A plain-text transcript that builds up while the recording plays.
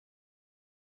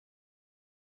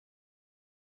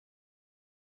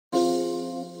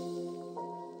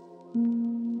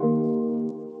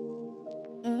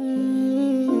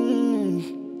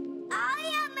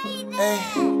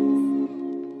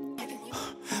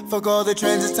Fuck all the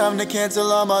trends, it's time to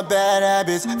cancel all my bad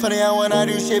habits. Funny how when I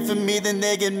do shit for me, then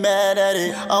they get mad at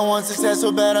it. I want success so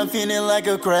bad, I'm feeling like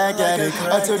a crack addict.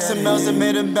 I took some L's and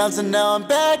made them bounce and now I'm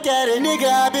back at it. Nigga,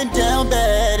 I've been down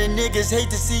bad and niggas hate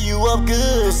to see you up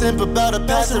good. Simp about a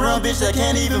pass around bitch that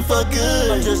can't even fuck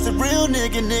good. I'm just a real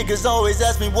nigga, niggas always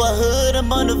ask me what hood. I'm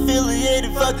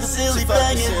unaffiliated, fuck the silly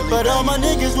banging. But all my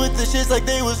niggas with the shits like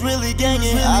they was really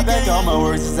ganging. I back all my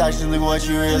words is actually what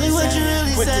you really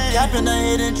saying. With the gap and I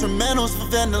hit instrumentals for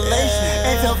ventilation.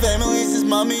 Ain't felt family since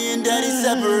mommy and daddy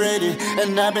separated.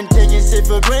 And I've been taking shit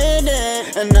for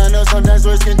granted. And I know sometimes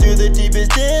words can do the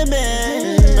deepest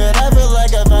damage. But I feel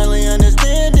like I finally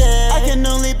understand it. I can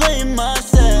only blame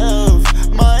myself.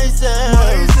 So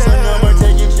no more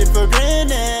taking shit for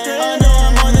granted. I know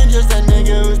I'm more than just a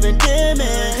nigga who's been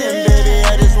damaged. And baby,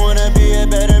 I just wanna be a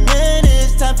better man.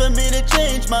 It's time for me to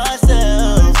change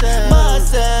myself.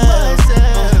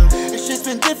 It's just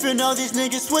been different, all these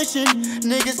niggas switching.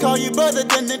 Niggas call you brother,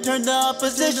 then they turn to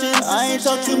opposition. I ain't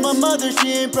talk to my mother,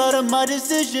 she ain't proud of my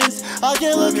decisions. I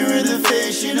can't look her in the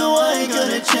face, you know I ain't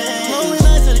gonna change. Lonely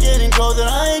nights are getting colder,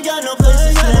 I ain't got no place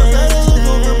to stay. Gotta look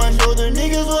over my shoulder,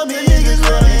 niggas want me, niggas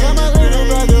ready. Got my little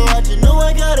brother watching, know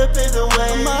I gotta pave the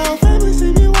way. My whole family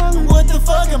see me wildin', what the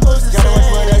fuck I'm supposed to say? Gotta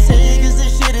watch what I say, cause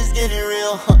this shit is getting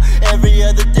real. Every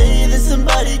other day there's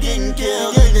somebody getting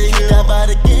killed. Either you die by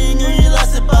the gang or you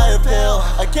lost it by a pill.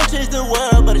 I can't change the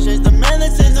world, but I change the man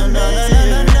that's in the mix.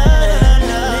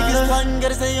 Niggas plotting,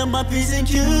 gotta stay on my P's and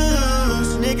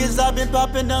Q's. Niggas, I've been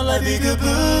popping out like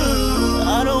peekaboo.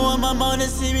 I don't want my mom to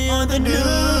see me on the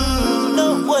news.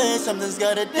 No way, something's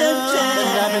gotta damn change.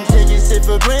 And I've been taking shit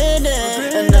for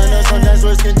granted. And I know sometimes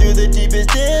words can do the deepest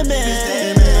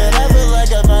damage. But I feel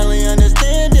like I finally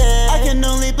understand it. I can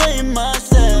only blame myself.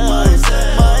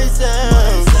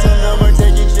 So no more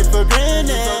taking shit for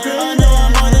granted. I know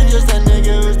I'm more than just a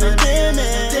nigga who's been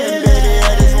damaged. And baby,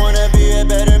 I just wanna be a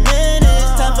better man.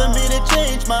 It's time for me to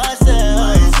change myself.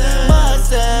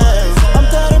 I'm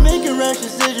tired of making rash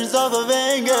decisions off of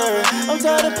anger. I'm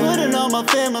tired of putting all my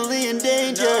family in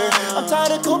danger. I'm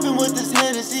tired of coping with this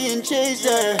Hennessy and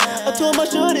chaser. I told my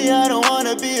shorty I don't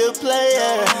wanna be a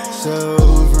player. So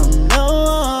from now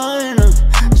on,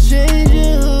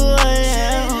 changing who I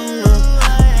am.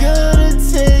 Gotta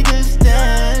take a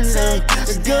stand.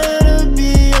 Gotta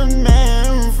be a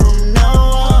man from now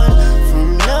on.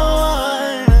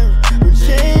 I'm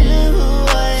changing who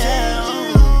I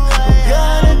am.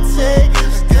 Gotta take a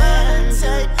stand.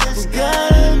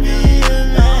 Gotta be a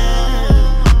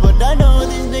man. But I know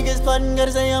these niggas plotting,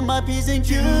 gotta stay on my P's and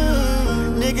Q's.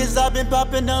 Niggas, I've been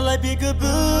popping out like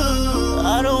peekaboo.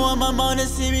 I don't want my mom to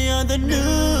see me on the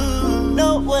news.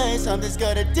 No way, something's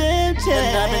gotta damn change.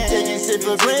 And I've been taking shit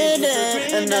for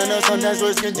granted. And I know sometimes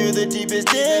words can do the deepest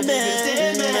damage.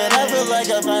 And I feel like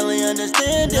I finally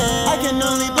understand it. I can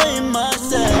only blame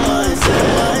myself.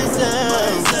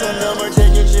 So no more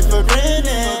taking shit for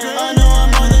granted.